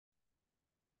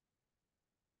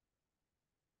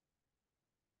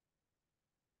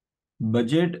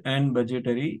budget and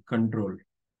budgetary control.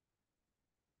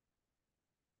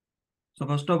 So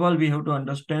first of all, we have to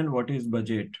understand what is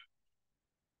budget.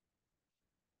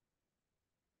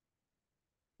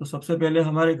 तो सबसे पहले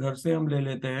हमारे घर से हम ले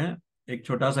लेते हैं एक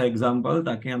छोटा सा एग्जाम्पल,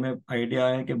 ताकि हमें आइडिया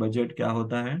आए कि बजट क्या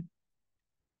होता है।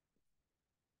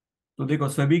 तो देखो,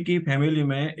 सभी की फैमिली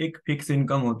में एक फिक्स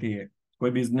इनकम होती है।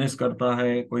 कोई बिजनेस करता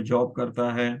है, कोई जॉब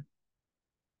करता है।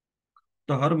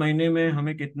 तो हर महीने में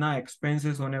हमें कितना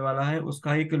एक्सपेंसेस होने वाला है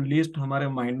उसका एक लिस्ट हमारे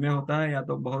माइंड में होता है, या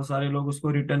तो बहुत सारे लोग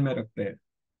उसको रिटर्न में रखते हैं।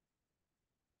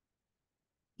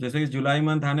 जैसे कि जुलाई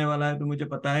मंथ आने वाला है, तो मुझे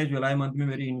पता है जुलाई मंथ में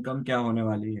मेरी इनकम क्या होने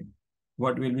वाली है।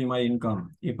 What will be my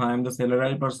income? If I am the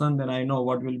salaried person, then I know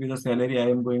what will be the salary I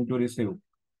am going to receive.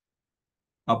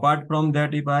 Apart from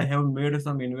that, if I have made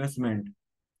some investment,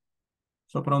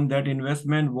 so from that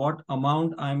investment, what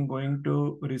amount I am going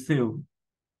to receive,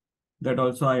 that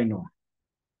also I know.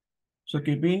 So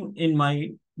keeping in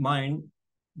my mind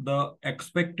the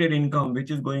expected income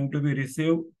which is going to be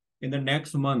received in the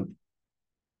next month,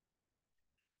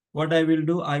 what I will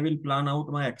do, I will plan out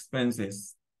my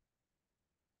expenses.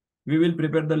 We will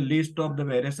prepare the list of the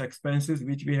various expenses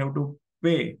which we have to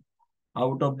pay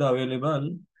out of the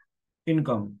available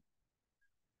income.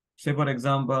 Say, for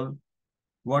example,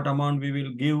 what amount we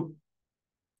will give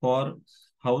for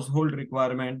household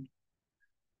requirement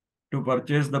to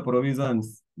purchase the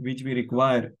provisions which we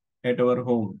require at our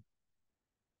home.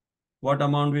 What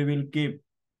amount we will keep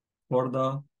for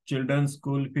the children's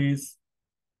school fees.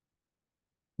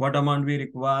 What amount we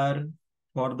require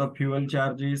for the fuel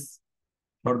charges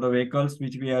for the vehicles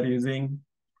which we are using.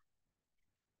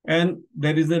 And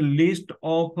there is a list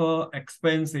of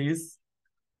expenses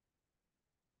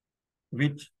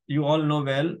which you all know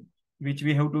well, which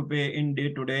we have to pay in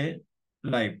day-to-day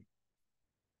life.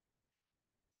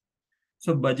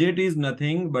 So budget is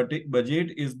nothing but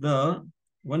budget is the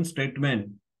one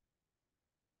statement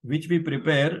which we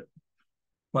prepare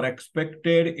for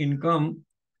expected income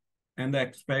and the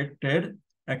expected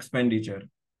expenditure,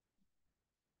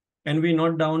 and we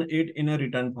note down it in a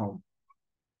written form.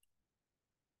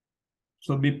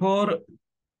 So before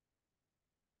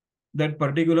that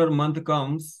particular month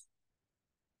comes,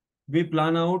 we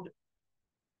plan out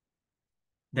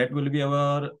that will be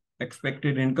our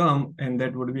expected income and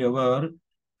that would be our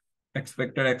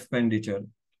expected expenditure.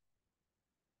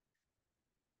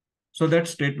 So that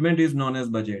statement is known as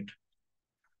budget.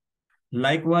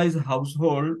 Likewise,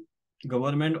 household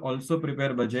government also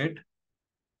prepare budget.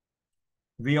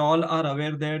 We all are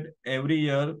aware that every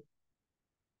year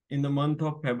in the month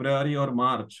of February or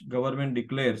March, government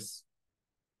declares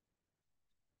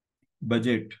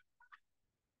budget.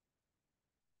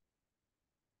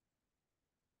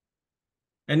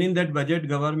 And in that budget,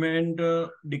 government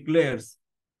declares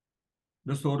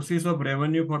the sources of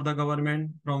revenue for the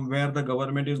government, from where the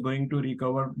government is going to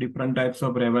recover different types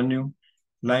of revenue,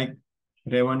 like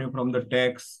revenue from the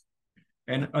tax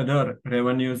and other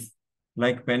revenues,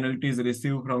 like penalties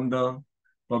received from the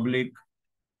public,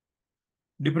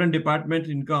 different department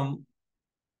income,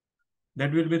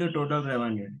 that will be the total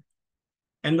revenue.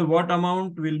 And the what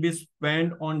amount will be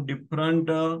spent on different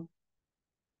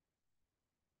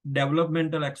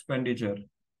developmental expenditure.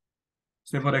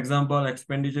 Say, for example,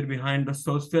 expenditure behind the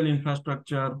social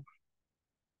infrastructure,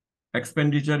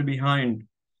 expenditure behind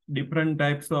different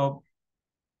types of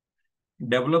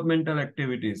developmental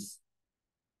activities.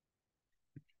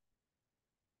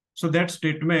 So that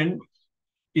statement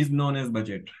is known as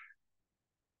budget.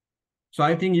 So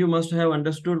I think you must have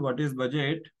understood what is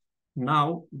budget.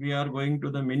 Now we are going to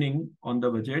the meaning on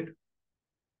the budget.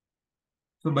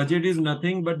 So budget is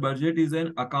nothing but budget is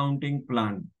an accounting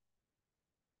plan.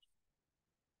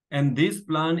 And this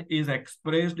plan is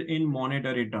expressed in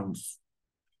monetary terms.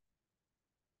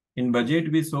 In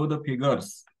budget, we show the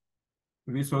figures,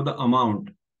 we show the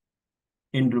amount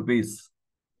in rupees.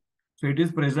 So it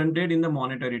is presented in the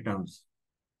monetary terms.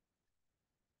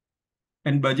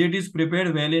 And budget is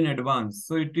prepared well in advance.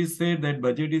 So it is said that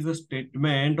budget is a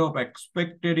statement of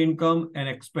expected income and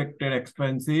expected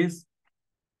expenses.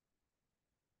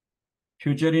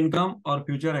 Future income और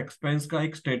future expense का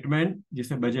एक statement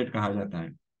जिसे budget कहा जाता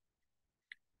है.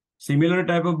 Similar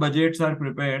type of budgets are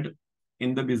prepared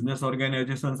in the business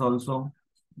organizations also.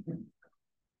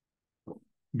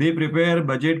 They prepare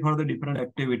budget for the different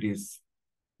activities.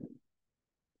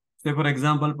 Say, for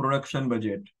example, production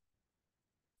budget.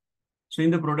 So in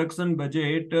the production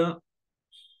budget,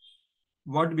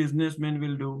 what businessmen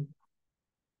will do?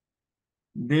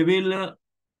 They will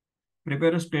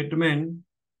prepare a statement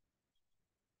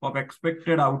of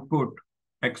expected output,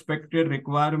 expected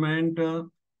requirement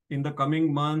in the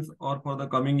coming months or for the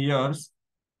coming years,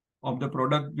 of the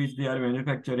product which they are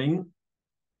manufacturing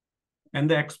and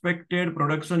the expected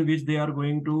production which they are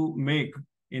going to make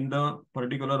in the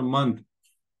particular month.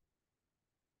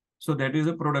 So that is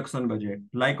a production budget.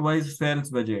 Likewise, sales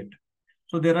budget.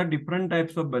 So there are different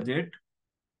types of budget.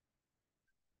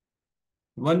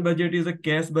 One budget is a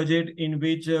cash budget in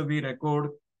which we record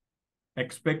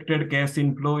expected cash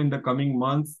inflow in the coming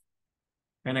months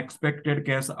and expected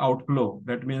cash outflow.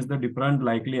 That means the different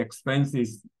likely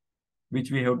expenses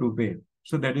which we have to pay.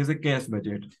 So that is a cash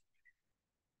budget.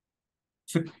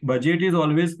 So budget is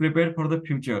always prepared for the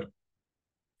future.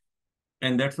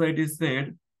 And that's why it is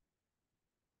said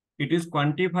it is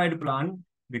quantified plan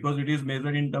because it is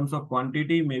measured in terms of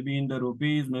quantity, maybe in the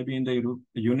rupees, maybe in the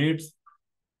units,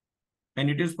 and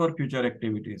it is for future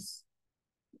activities.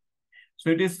 So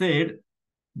it is said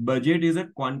budget is a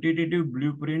quantitative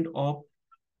blueprint of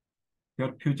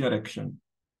your future action.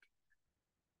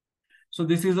 So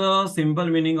this is a simple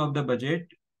meaning of the budget.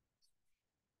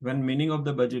 When meaning of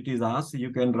the budget is asked,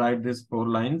 you can write these 4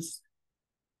 lines.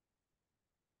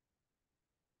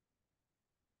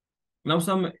 Now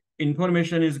some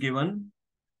information is given.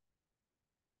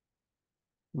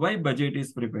 Why budget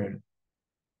is prepared?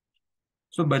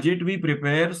 So budget we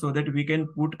prepare so that we can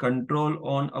put control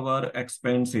on our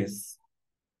expenses.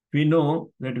 We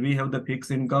know that we have the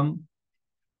fixed income.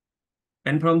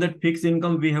 And from that fixed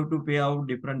income, we have to pay out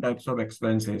different types of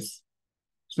expenses.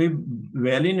 So if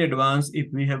well in advance, if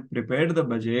we have prepared the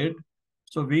budget,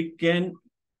 so we can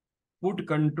put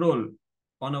control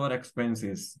on our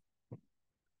expenses.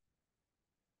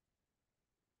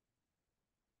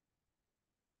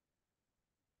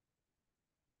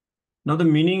 Now the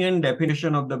meaning and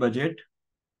definition of the budget.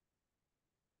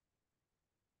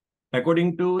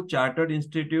 According to Chartered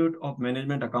Institute of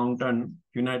Management Accountant,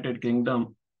 United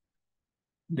Kingdom,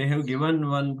 they have given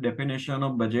one definition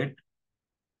of budget.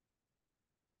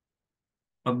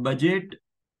 A budget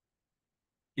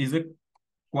is a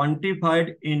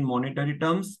quantified in monetary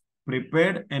terms,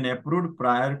 prepared and approved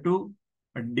prior to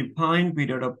a defined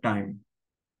period of time.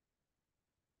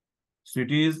 So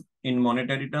it is in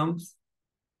monetary terms.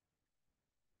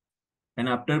 And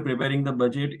after preparing the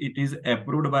budget, it is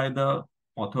approved by the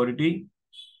authority,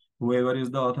 whoever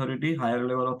is the authority, higher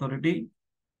level authority.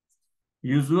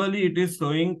 Usually it is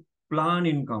showing plan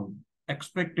income,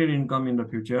 expected income in the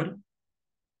future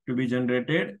to be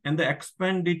generated and the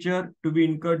expenditure to be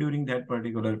incurred during that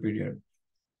particular period.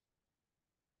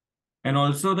 And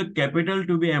also the capital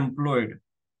to be employed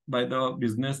by the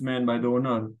businessman, by the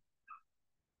owner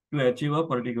to achieve a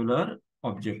particular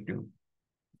objective.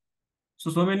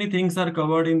 So many things are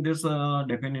covered in this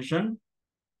definition.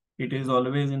 It is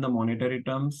always in the monetary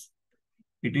terms.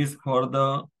 It is for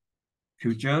the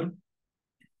future.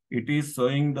 It is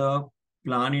showing the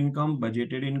plan income,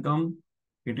 budgeted income.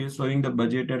 It is showing the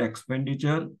budgeted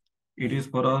expenditure. It is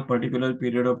for a particular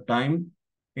period of time.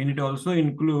 And it also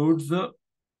includes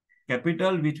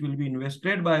capital which will be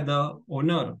invested by the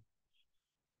owner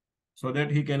so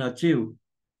that he can achieve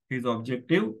his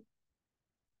objective.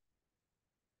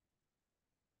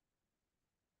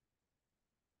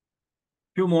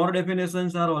 Few more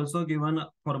definitions are also given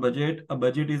for budget. A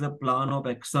budget is a plan of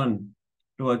action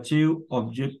to achieve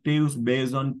objectives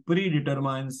based on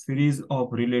predetermined series of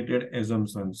related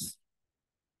assumptions.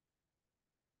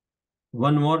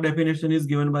 One more definition is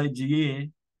given by G.A.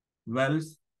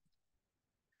 Wells.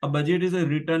 A budget is a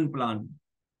written plan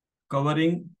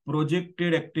covering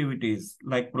projected activities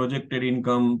like projected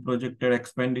income, projected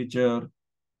expenditure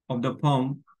of the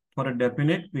firm for a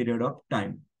definite period of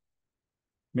time.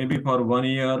 Maybe for 1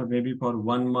 year, maybe for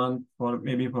 1 month,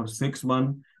 maybe for 6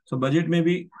 months. So budget may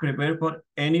be prepared for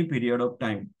any period of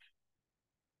time.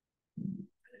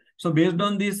 So based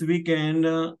on this, we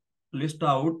can list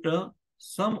out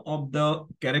some of the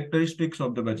characteristics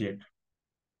of the budget.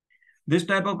 This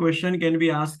type of question can be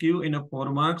asked you in a 4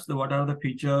 marks. What are the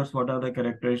features? What are the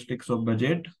characteristics of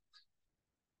budget?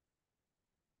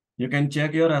 You can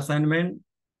check your assignment.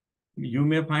 You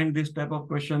may find this type of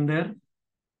question there.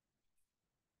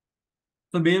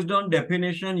 So based on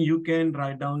definition, you can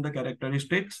write down the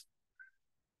characteristics.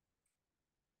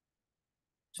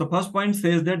 So first point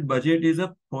says that budget is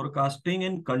a forecasting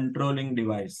and controlling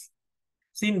device.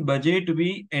 See, in budget,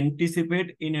 we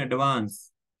anticipate in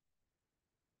advance.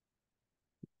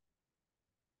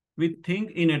 We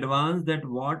think in advance that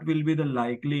what will be the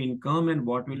likely income and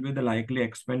what will be the likely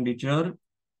expenditure,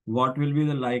 what will be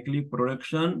the likely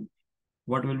production,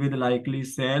 what will be the likely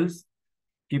sales.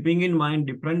 Keeping in mind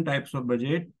different types of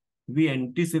budget, we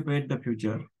anticipate the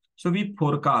future. So we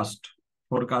forecast.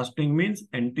 Forecasting means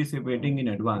anticipating in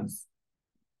advance.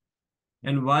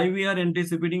 And why we are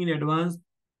anticipating in advance?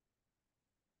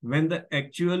 when the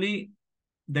actually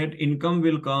that income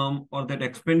will come or that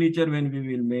expenditure when we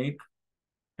will make,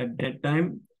 at that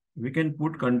time we can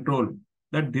put control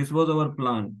that this was our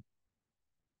plan.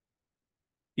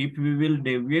 If we will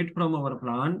deviate from our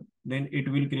plan, then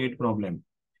it will create problem.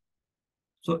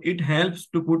 So it helps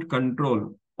to put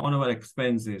control on our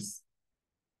expenses.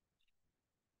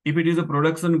 If it is a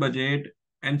production budget,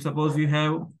 and suppose you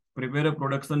have prepare a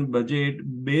production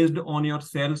budget based on your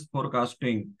sales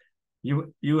forecasting,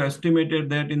 you estimated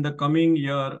that in the coming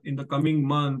year, in the coming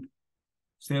month,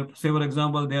 say for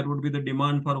example, there would be the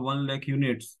demand for 1 lakh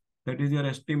units. That is your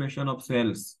estimation of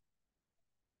sales.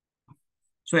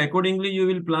 So accordingly, you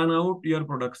will plan out your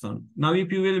production. Now,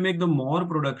 if you will make the more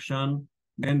production,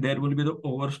 then there will be the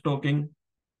overstocking.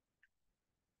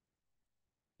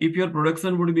 If your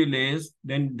production would be less,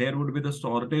 then there would be the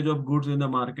shortage of goods in the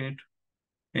market,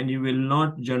 and you will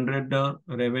not generate the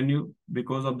revenue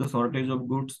because of the shortage of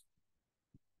goods.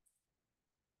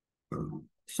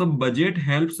 So budget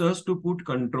helps us to put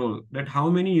control that how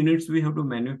many units we have to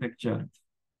manufacture.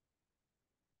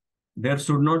 There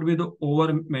should not be the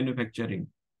over manufacturing,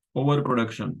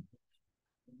 overproduction.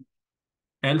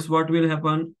 Else what will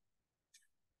happen?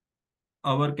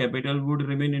 Our capital would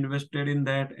remain invested in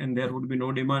that, and there would be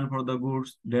no demand for the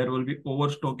goods. There will be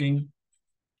overstocking.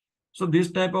 So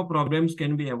this type of problems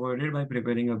can be avoided by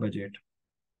preparing a budget.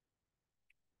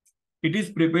 It is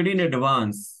prepared in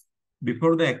advance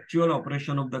before the actual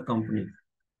operation of the company.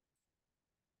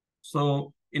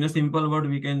 So in a simple word,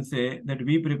 we can say that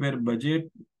we prepare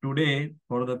budget today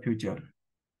for the future.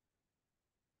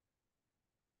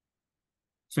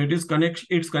 So its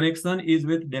connection is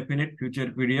with definite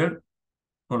future period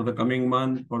for the coming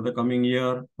month, for the coming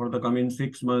year, for the coming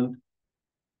 6 months.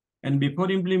 And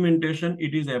before implementation,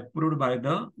 it is approved by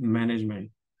the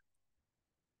management.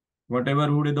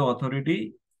 Whatever would be the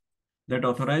authority, that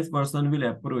authorized person will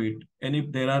approve it. And if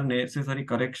there are necessary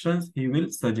corrections, he will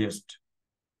suggest.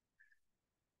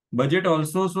 Budget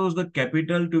also shows the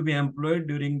capital to be employed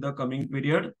during the coming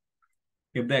period.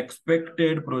 If the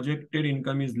expected projected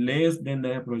income is less than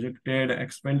the projected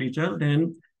expenditure,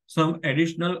 then some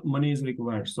additional money is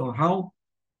required. So how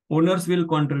owners will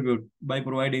contribute by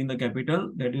providing the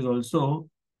capital, that is also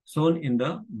shown in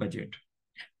the budget.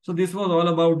 So this was all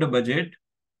about the budget.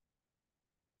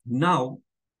 Now,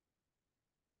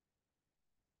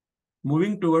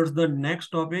 moving towards the next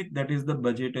topic, that is the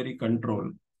budgetary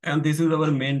control. And this is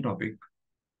our main topic.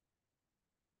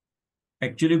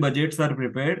 Actually, budgets are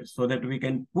prepared so that we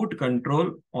can put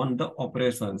control on the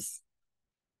operations.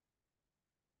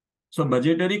 So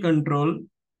budgetary control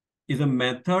is a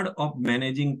method of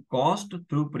managing cost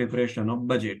through preparation of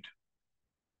budget.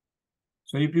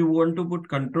 So if you want to put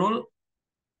control,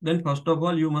 then first of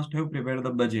all, you must have prepared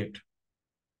the budget.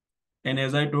 And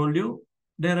as I told you,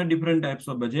 there are different types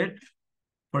of budget.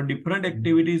 For different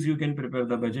activities, you can prepare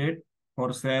the budget.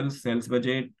 For sales, sales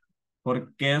budget. For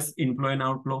cash inflow and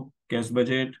outflow, cash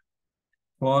budget.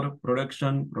 For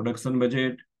production, production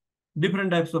budget.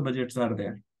 Different types of budgets are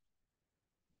there.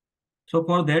 So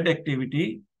for that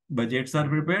activity, budgets are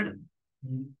prepared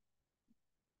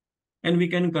and we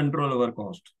can control our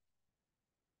cost.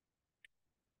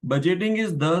 Budgeting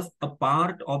is thus a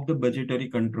part of the budgetary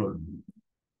control.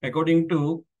 According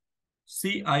to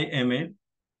CIMA,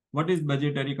 what is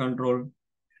budgetary control?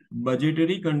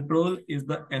 Budgetary control is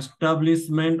the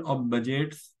establishment of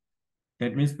budgets,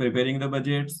 that means preparing the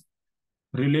budgets,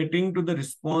 relating to the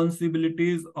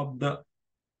responsibilities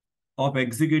of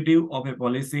executive of a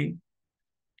policy,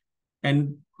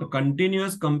 and a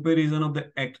continuous comparison of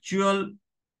the actual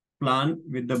plan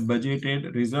with the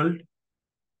budgeted result,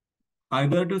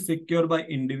 either to secure by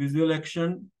individual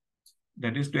action,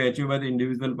 that is to achieve by the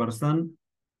individual person,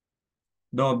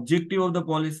 the objective of the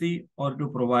policy, or to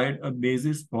provide a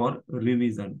basis for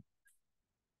revision.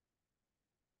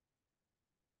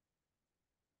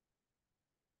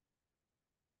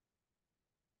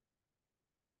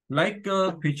 Like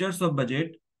features of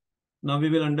budget, now we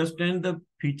will understand the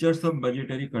features of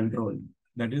budgetary control.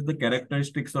 That is the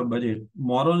characteristics of budget.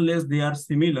 More or less, they are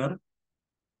similar.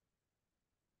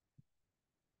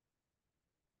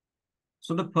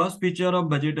 So the first feature of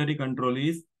budgetary control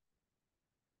is,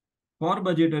 for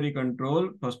budgetary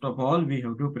control, first of all, we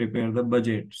have to prepare the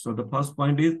budget. So the first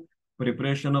point is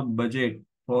preparation of budget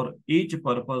for each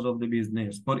purpose of the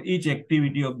business. For each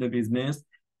activity of the business,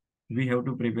 we have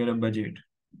to prepare a budget.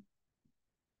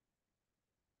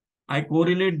 I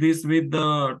correlate this with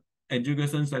the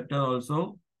education sector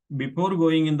also. Before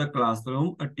going in the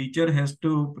classroom, a teacher has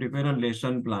to prepare a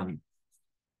lesson plan.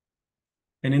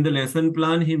 And in the lesson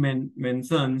plan, he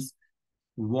mentions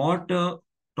what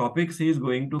topics he is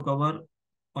going to cover,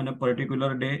 on a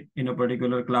particular day in a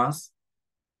particular class,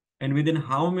 and within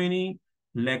how many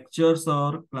lectures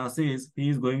or classes he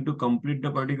is going to complete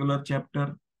the particular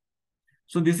chapter.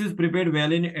 So this is prepared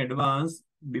well in advance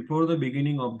before the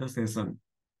beginning of the session.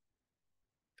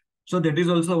 So that is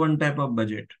also one type of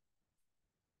budget.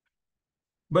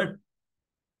 But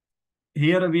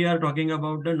here we are talking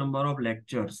about the number of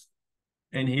lectures.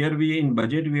 And here in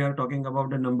budget, we are talking about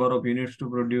the number of units to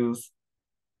produce.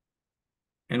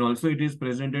 And also it is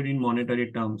presented in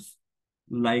monetary terms,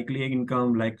 likely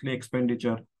income, likely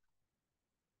expenditure.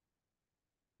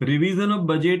 Revision of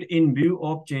budget in view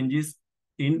of changes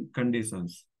in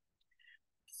conditions.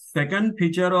 Second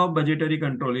feature of budgetary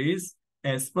control is,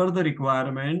 as per the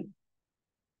requirement,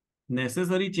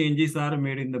 necessary changes are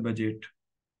made in the budget.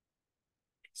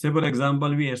 Say, for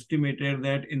example, we estimated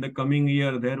that in the coming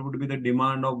year, there would be the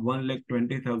demand of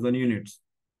 1,20,000 units.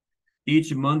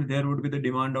 Each month, there would be the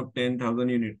demand of 10,000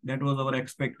 units. That was our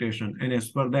expectation. And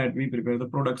as per that, we prepare the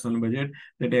production budget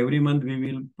that every month we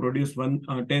will produce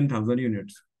 10,000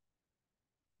 units.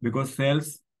 Because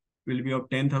sales will be of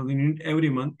 10,000 units every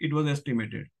month, it was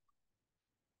estimated.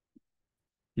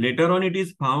 Later on, it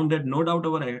is found that no doubt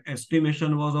our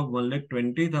estimation was of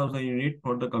 1,20,000 units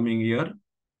for the coming year.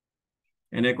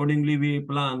 And accordingly, we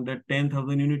plan that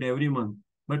 10,000 units every month.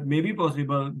 But may be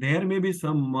possible, there may be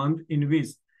some month in which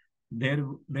there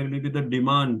will be the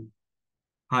demand,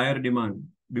 higher demand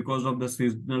because of the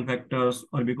seasonal factors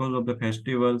or because of the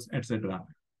festivals, etc.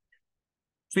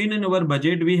 So in our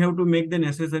budget, we have to make the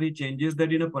necessary changes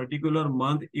that in a particular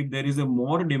month, if there is a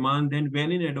more demand, then well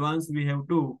in advance, we have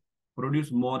to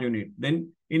produce more unit.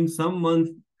 Then in some months,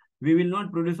 we will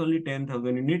not produce only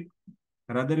 10,000 units.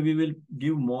 Rather, we will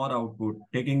give more output,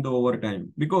 taking the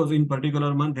overtime, because in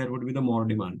particular month, there would be the more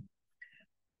demand.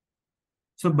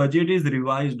 So budget is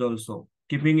revised also,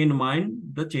 keeping in mind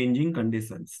the changing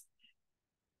conditions.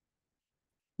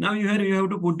 Now here you have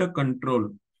to put a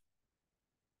control.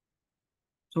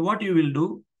 So what you will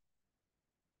do,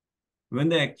 when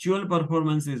the actual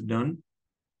performance is done,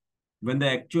 when the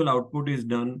actual output is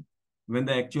done, when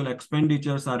the actual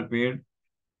expenditures are paid,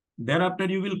 thereafter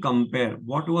you will compare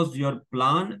what was your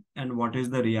plan and what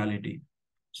is the reality.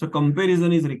 So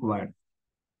comparison is required.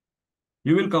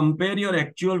 You will compare your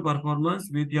actual performance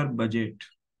with your budget,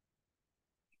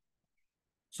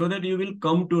 so that you will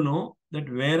come to know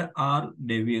that where are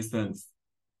deviations,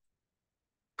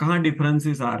 कहाँ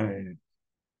differences आ रहे हैं,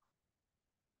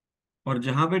 और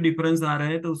जहां पे difference आ रहे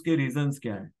हैं तो उसके reasons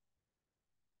क्या है.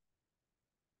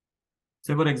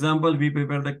 Say for example, we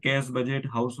prepare the cash budget,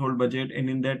 household budget, and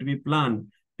in that we plan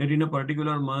that in a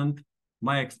particular month,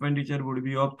 my expenditure would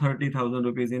be of 30,000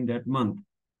 rupees in that month.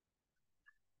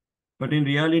 But in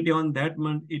reality, on that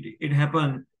month, it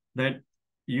happened that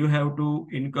you have to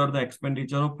incur the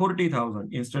expenditure of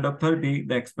 40,000. Instead of 30,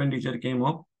 the expenditure came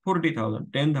of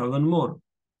 40,000, 10,000 more.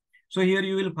 So here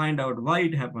you will find out why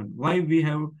it happened, why we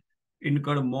have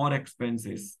incurred more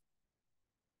expenses.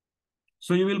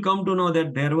 So you will come to know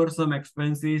that there were some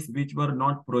expenses which were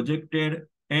not projected,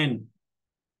 and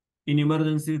in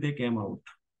emergency they came out.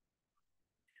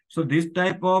 So this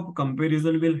type of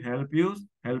comparison will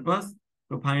help us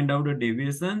to find out the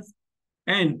deviations,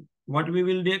 and what we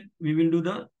will do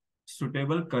the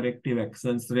suitable corrective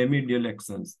actions, remedial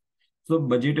actions. So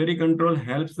budgetary control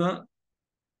helps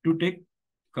to take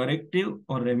corrective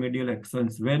or remedial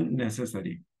actions when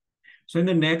necessary. So in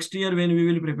the next year, when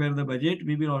we will prepare the budget,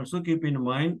 we will also keep in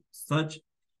mind such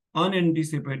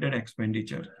unanticipated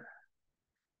expenditure.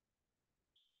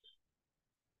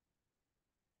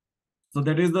 So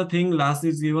that is the thing. Last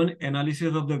is given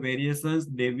analysis of the variations,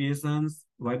 deviations,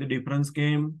 why the difference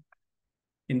came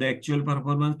in the actual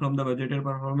performance from the budgeted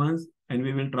performance, and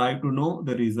we will try to know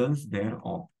the reasons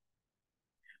thereof.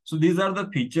 So these are the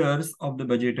features of the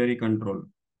budgetary control.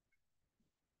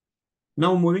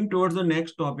 Now moving towards the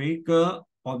next topic,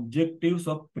 objectives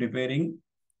of budgetary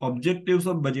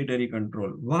control.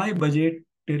 Why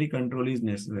budgetary control is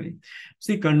necessary?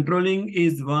 See, controlling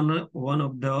is one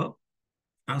of the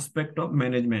aspect of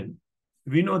management.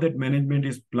 We know that management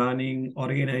is planning,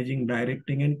 organizing,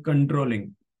 directing, and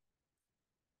controlling.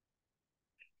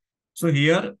 So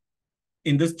here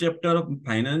in this chapter of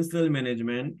financial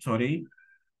management,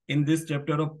 in this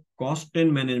chapter of cost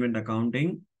and management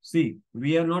accounting, see,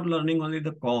 we are not learning only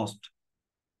the cost.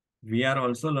 We are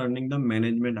also learning the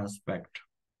management aspect.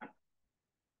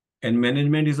 And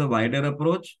management is a wider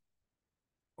approach.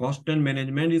 Cost and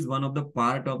management is one of the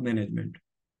part of management.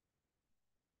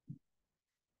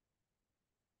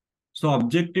 So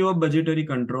objective of budgetary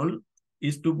control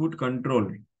is to put control.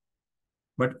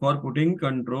 But for putting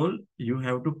control, you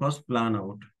have to first plan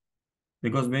out.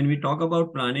 Because when we talk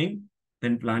about planning,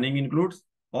 then planning includes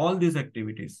all these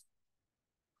activities.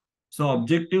 So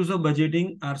objectives of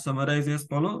budgeting are summarized as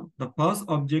follow. The first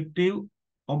objective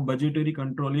of budgetary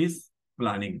control is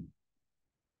planning.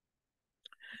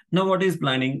 Now, what is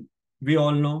planning? We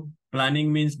all know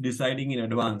planning means deciding in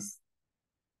advance.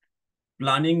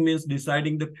 Planning means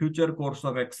deciding the future course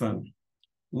of action.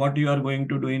 What you are going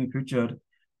to do in future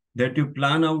that you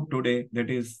plan out today, that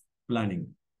is planning.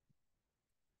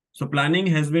 So planning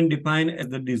has been defined as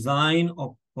the design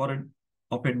of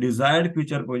a desired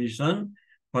future position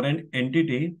for an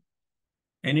entity,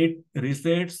 and it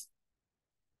rests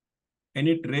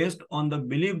on the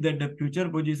belief that the future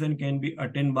position can be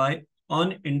attained by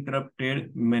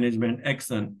uninterrupted management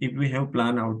action if we have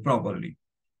planned out properly.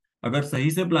 अगर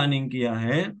सही से planning किया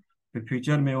है तो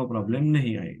future में वो problem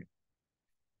नहीं आएगी.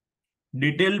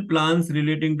 Detailed plans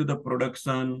relating to the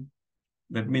production,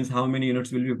 that means how many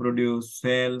units will be produced,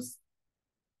 sales,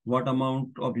 what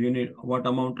amount of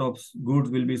goods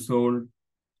will be sold,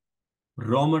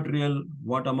 raw material,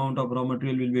 what amount of raw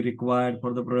material will be required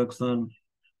for the production,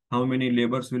 how many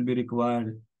labors will be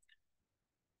required,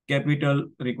 capital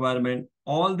requirement,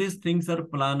 all these things are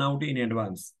planned out in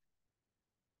advance.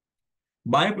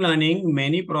 By planning,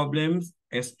 many problems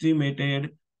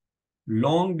estimated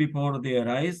long before they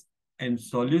arise and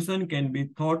solution can be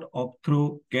thought of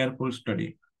through careful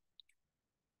study.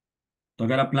 तो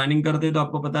अगर आप planning करते हैं तो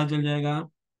आपको पता चल जाएगा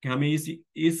कि हमें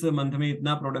इस मंथ में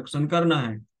इतना प्रोडक्शन करना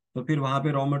है, तो फिर वहां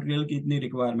पे रॉ मटेरियल की इतनी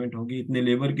रिक्वायरमेंट होगी, इतने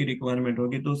लेबर की रिक्वायरमेंट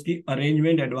होगी, तो उसकी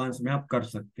अरेंजमेंट एडवांस में आप कर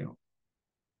सकते हो.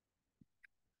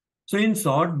 So in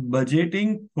short,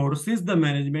 budgeting forces the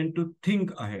management to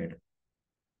think ahead.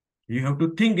 You have to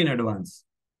think in advance.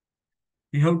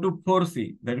 You have to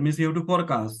foresee. That means you have to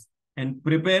forecast and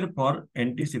prepare for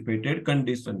anticipated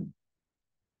condition.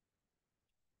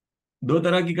 दो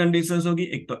तरह की conditions होगी.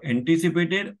 एक तो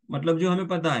anticipated, मतलब जो हमें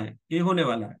पता है ये होने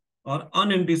वाला है, और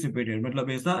अनएंटीसिपेटेड मतलब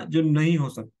ऐसा जो नहीं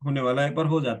होने वाला है पर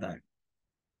हो जाता है.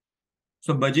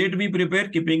 So budget we prepare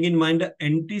keeping in mind the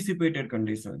anticipated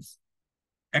conditions.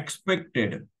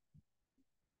 Expected.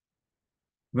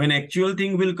 When actual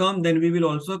thing will come, then we will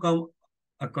also come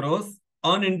across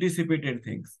unanticipated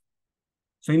things.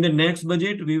 So in the next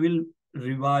budget, we will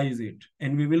revise it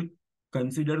and we will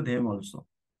consider them also.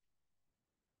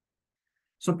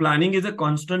 So planning is a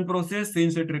constant process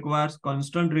since it requires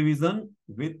constant revision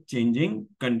with changing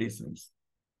conditions.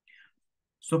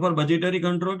 So for budgetary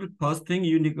control, the first thing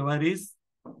you require is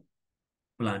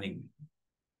planning.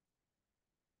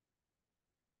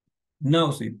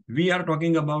 Now see, we are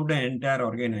talking about the entire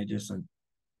organization.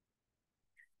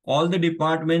 All the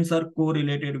departments are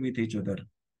correlated with each other.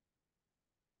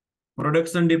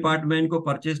 Production department को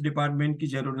purchase department की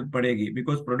जरूरत पड़ेगी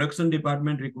because production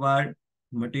department required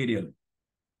material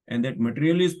and that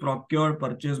material is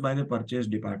purchased by the purchase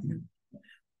department.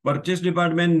 Purchase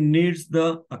department needs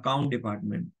the account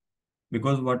department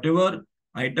because whatever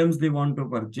items they want to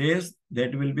purchase,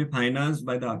 that will be financed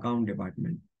by the account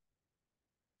department.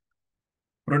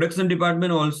 Production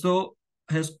department also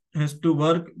has to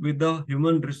work with the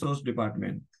human resource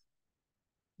department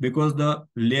because the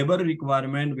labor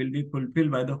requirement will be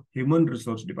fulfilled by the human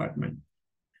resource department.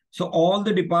 So all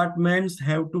the departments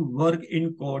have to work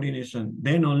in coordination.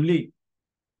 Then only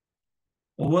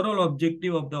overall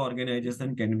objective of the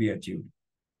organization can be achieved.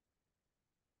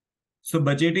 So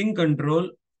budgeting control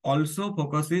also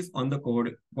focuses on the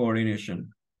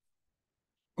coordination.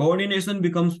 Coordination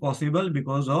becomes possible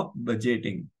because of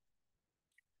budgeting.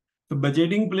 So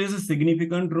budgeting plays a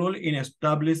significant role in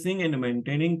establishing and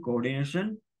maintaining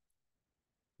coordination.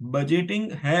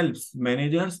 Budgeting helps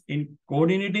managers in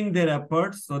coordinating their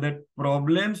efforts so that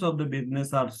problems of the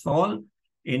business are solved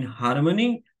in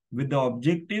harmony with the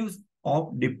objectives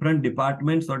of different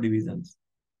departments or divisions.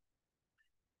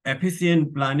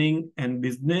 Efficient planning and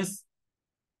business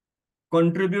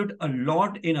contribute a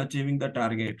lot in achieving the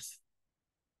targets.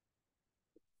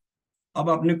 अब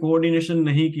आपने coordination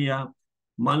नहीं किया,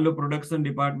 मान लो production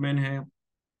department है,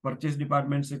 purchase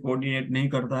department से coordinate नहीं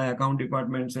करता है, अकाउंट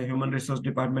डिपार्टमेंट से, ह्यूमन रिसोर्स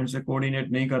डिपार्टमेंट से कोऑर्डिनेट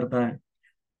नहीं करता है,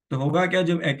 तो होगा क्या,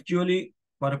 जब एक्चुअली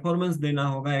परफॉर्मेंस देना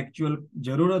होगा, एक्चुअल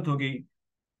जरूरत होगी,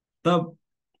 तब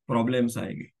प्रॉब्लम्स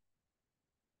आएगी.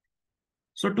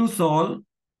 सो to solve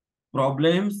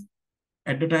problems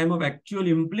at the time of actual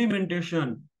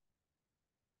implementation,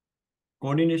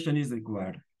 coordination is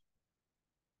required.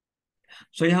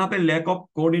 सो यहाँ पे लैक ऑफ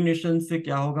कोऑर्डिनेशन से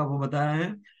क्या होगा वो बताया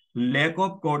है. लैक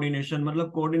ऑफ कोऑर्डिनेशन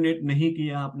मतलब कोऑर्डिनेट नहीं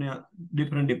किया आपने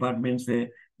डिफरेंट डिपार्टमेंट से,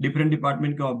 डिफरेंट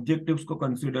डिपार्टमेंट के ऑब्जेक्टिव्स को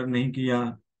कंसीडर नहीं किया.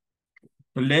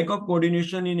 तो lack of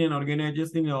coordination in an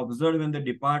organisation is observed when the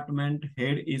department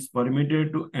head is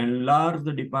permitted to enlarge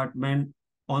the department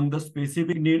on the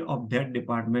specific need of that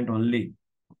department only,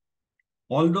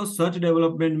 although such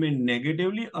development may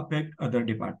negatively affect other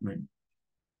departments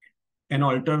and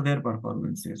alter their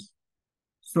performances.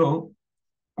 So,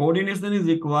 coordination is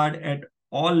required at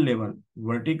all levels,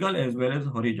 vertical as well as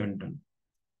horizontal.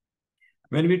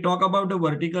 When we talk about the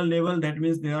vertical level, that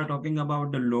means they are talking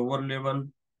about the lower level,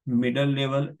 middle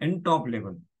level, and top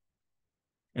level.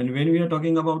 And when we are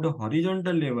talking about the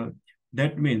horizontal level,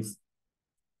 that means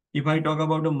if I talk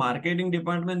about the marketing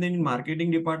department, then in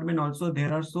marketing department also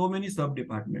there are so many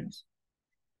sub-departments.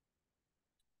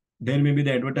 There may be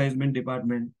the advertisement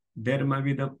department, there may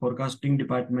be the forecasting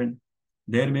department,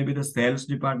 there may be the sales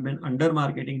department under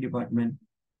marketing department.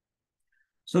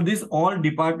 So these all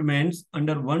departments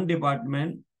under one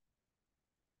department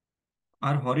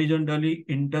are horizontally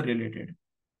interrelated.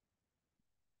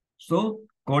 So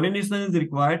coordination is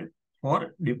required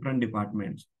for different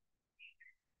departments.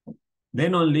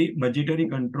 Then only budgetary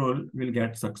control will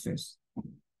get success.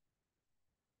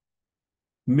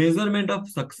 Measurement of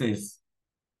success.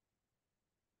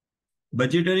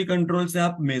 Budgetary control से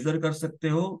आप major कर सकते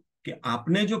हो कि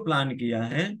आपने जो plan किया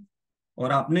है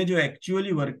और आपने जो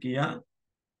एक्चुअली वर्क किया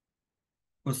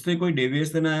उससे कोई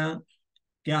डेविएशन आया,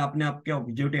 क्या आपने आपके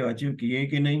ऑब्जेक्टिव अचीव किए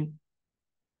कि नहीं,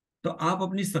 तो आप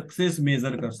अपनी सक्सेस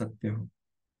मेजर कर सकते हो।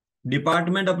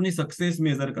 डिपार्टमेंट अपनी सक्सेस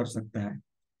मेजर कर सकता है।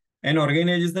 N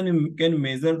organisation can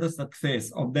measure the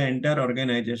success of the entire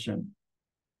organisation.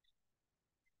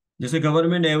 जैसे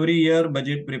government every year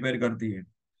budget prepare करती है,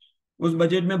 उस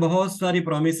बजट में बहुत सारी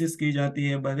प्रोमिसेस की जाती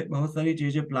है, बहुत सारी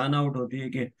चीजें प्लान आउट होती है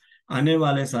कि आने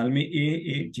वाले साल में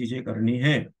ये चीजें करनी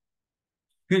है।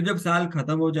 फिर जब साल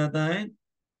खत्म हो जाता है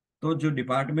तो जो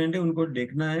डिपार्टमेंट है उनको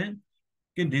देखना है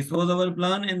कि this was our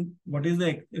plan and what is the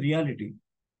reality.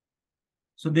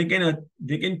 So they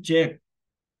can check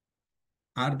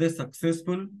are they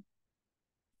successful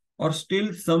और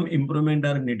still some improvement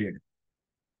are needed.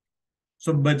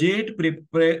 So budget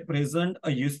present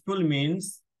a useful means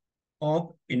of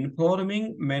informing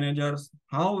managers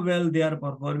how well they are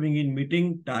performing in meeting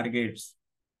targets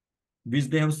which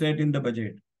they have set in the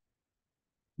budget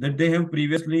that they have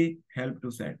previously helped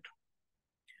to set.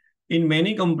 In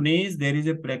many companies, there is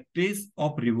a practice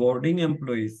of rewarding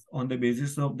employees on the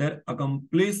basis of their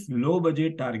accomplished low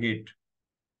budget target,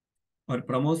 or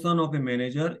promotion of a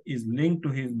manager is linked to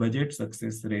his budget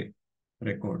success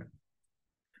record.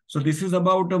 So this is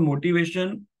about a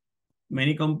motivation.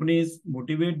 Many companies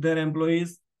motivate their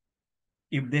employees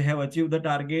if they have achieved the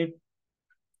target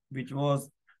which was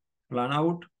planned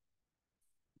out,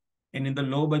 and in the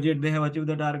low budget they have achieved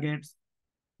the targets,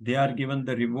 they are given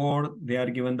the reward, they are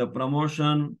given the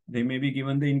promotion, they may be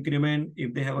given the increment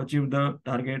if they have achieved the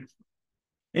targets.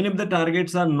 And if the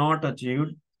targets are not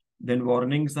achieved, then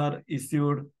warnings are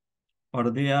issued or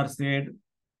they are said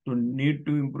to need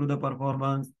to improve the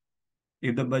performance.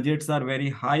 If the budgets are very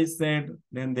high set,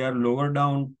 then they are lower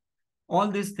down. All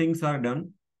these things are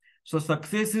done. So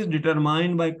success is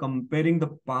determined by comparing the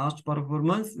past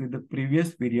performance with the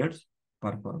previous period's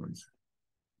performance.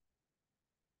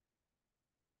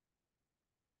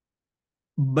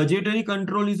 Budgetary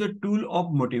control is a tool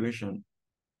of motivation.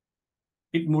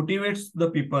 It motivates the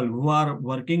people who are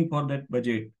working for that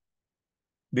budget,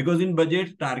 because in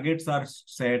budget targets are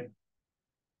set,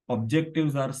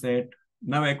 objectives are set.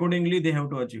 Now accordingly they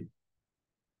have to achieve.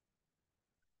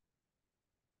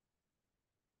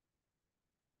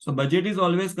 So budget is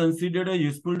always considered a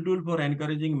useful tool for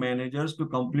encouraging managers to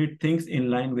complete things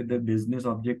in line with the business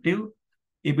objective.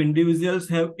 If individuals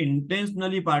have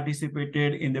intentionally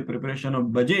participated in the preparation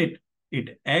of budget,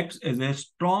 it acts as a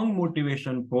strong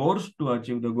motivation force to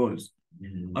achieve the goals.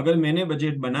 अगर मैंने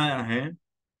budget बनाया है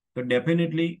तो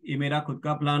definitely ये मेरा खुद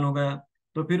का plan हो गया,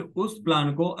 तो फिर उस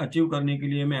प्लान को अचीव करने के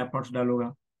लिए मैं एफर्ट्स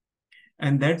डालूंगा.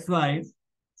 And that's why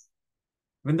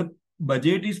when the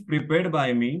budget is prepared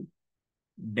by me,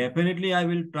 definitely I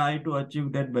will try to achieve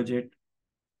that budget.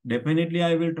 Definitely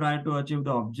I will try to achieve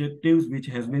the objectives which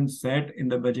has been set in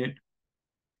the budget.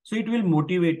 So it will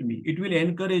motivate me, it will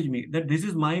encourage me that this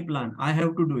is my plan, I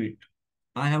have to do it,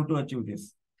 I have to achieve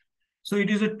this. So it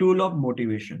is a tool of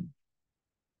motivation.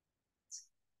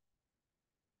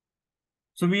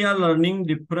 So we are learning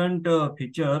different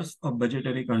features of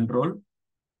budgetary control.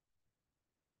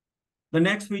 The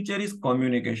next feature is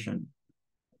communication.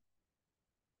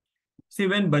 See,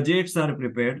 when budgets are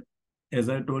prepared, as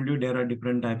I told you, there are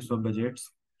different types of budgets,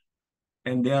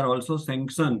 and they are also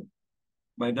sanctioned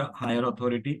by the higher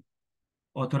authority.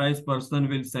 Authorized person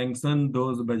will sanction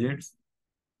those budgets.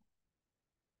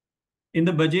 In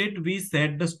the budget, we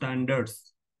set the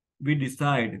standards. We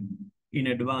decide in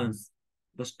advance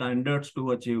the standards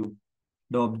to achieve,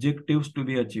 the objectives to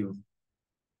be achieved.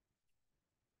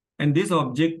 And these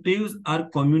objectives are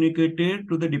communicated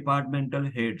to the departmental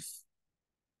heads.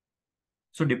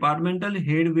 So departmental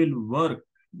head will work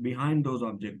behind those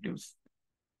objectives.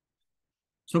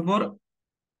 So for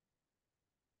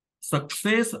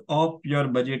success of your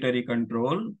budgetary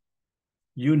control,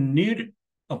 you need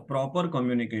a proper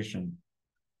communication.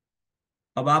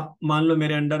 अब आप मान लो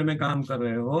मेरे under में काम कर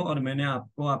रहे हो और मैंने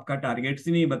आपको आपका टारगेट्स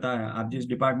ही नहीं बताया, आप जिस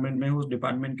डिपार्टमेंट में हो उस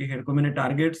डिपार्टमेंट के हेड को मैंने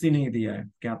टारगेट्स ही नहीं दिया है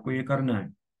कि आपको ये करना है.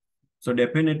 So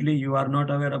definitely you are not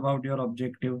aware about your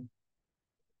objective.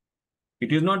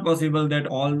 It is not possible that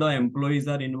all the employees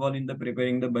are involved in the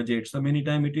preparing the budget. So many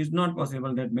times it is not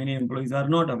possible that many employees are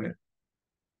not aware.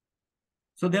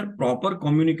 So their proper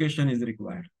communication is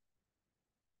required.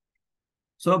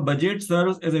 So budget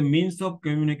serves as a means of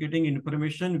communicating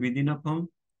information within a firm.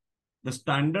 The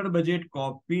standard budget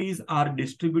copies are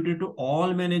distributed to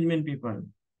all management people.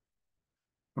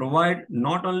 Provide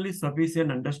not only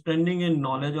sufficient understanding and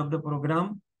knowledge of the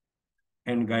program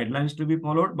and guidelines to be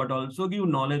followed, but also give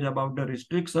knowledge about the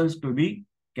restrictions to be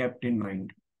kept in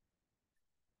mind.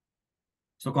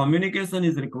 So communication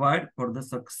is required for the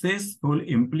successful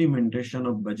implementation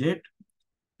of budget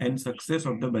and success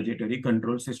of the budgetary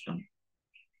control system.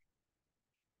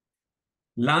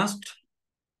 Last,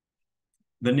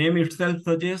 the name itself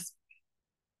suggests,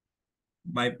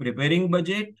 by preparing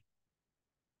budget,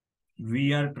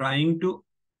 we are trying to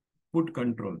put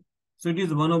control. So it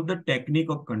is one of the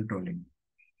technique of controlling.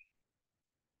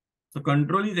 So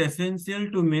control is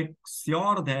essential to make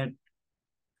sure that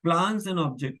plans and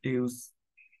objectives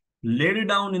laid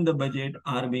down in the budget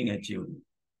are being achieved.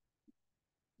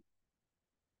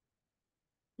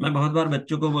 मैं बहुत बार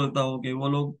बच्चों को बोलता हूँ कि वो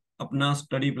लोग अपना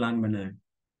स्टडी प्लान बनाएं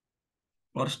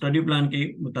और स्टडी प्लान के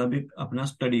मुताबिक अपना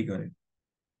स्टडी करें.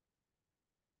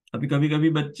 अभी कभी कभी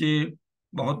बच्चे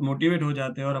बहुत मोटिवेट हो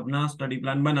जाते हैं और अपना स्टडी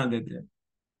प्लान बना देते हैं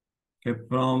कि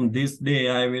from this day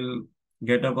I will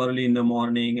get up early in the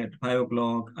morning at 5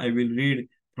 o'clock. I will read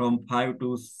from 5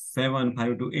 to 7,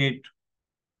 5 to 8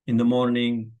 in the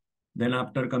morning. Then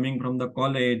after coming from the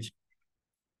college,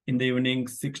 in the evening,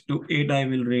 6 to 8, I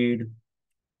will read.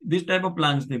 This type of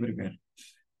plans they prepare.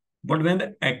 But when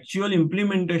the actual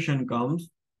implementation comes,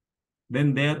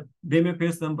 then they may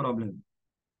face some problem.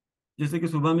 जैसे कि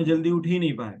सुबह में जल्दी उठ ही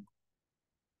नहीं पाए.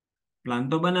 Plan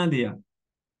तो बना दिया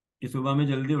कि सुबह में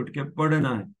जल्दी उठ के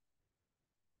पढ़ना है,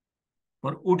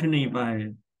 पर उठ नहीं पाए,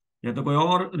 या तो कोई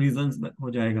और रीजंस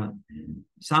हो जाएगा.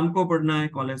 शाम को पढ़ना है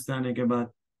कॉलेज से आने के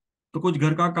बाद, तो कुछ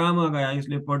घर का काम आ गया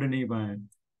इसलिए पढ़ नहीं पाए,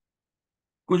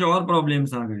 कुछ और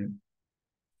प्रॉब्लम्स आ गए.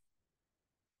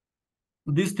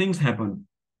 These things happen.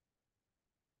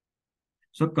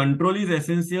 So control is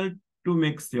essential to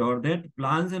make sure that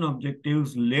plans and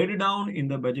objectives laid down in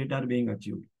the budget are being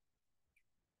achieved.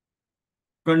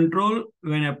 Control,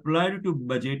 when applied to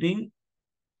budgeting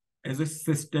as a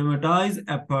systematized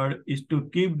effort, is to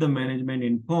keep the management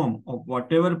informed of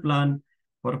whatever plan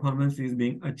performance is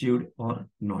being achieved or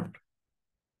not.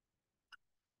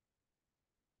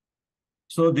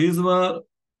 So these are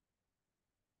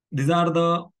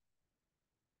the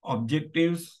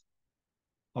objectives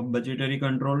of budgetary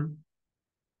control.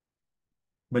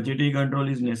 Budgetary control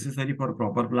is necessary for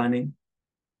proper planning.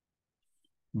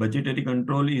 Budgetary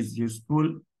control is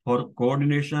useful for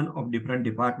coordination of different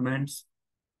departments.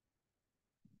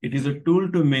 It is a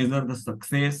tool to measure the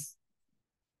success.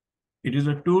 It is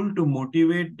a tool to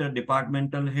motivate the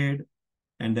departmental head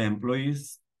and the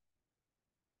employees.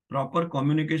 Proper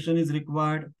communication is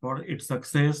required for its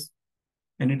success,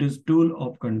 and it is a tool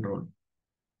of control.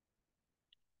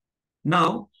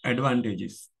 Now,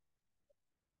 advantages.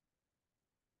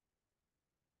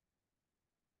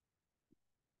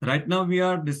 Right now, we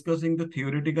are discussing the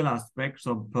theoretical aspects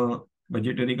of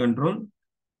budgetary control.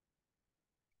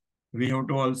 We have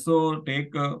to also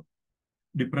take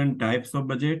different types of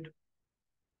budget.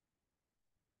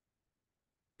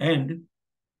 And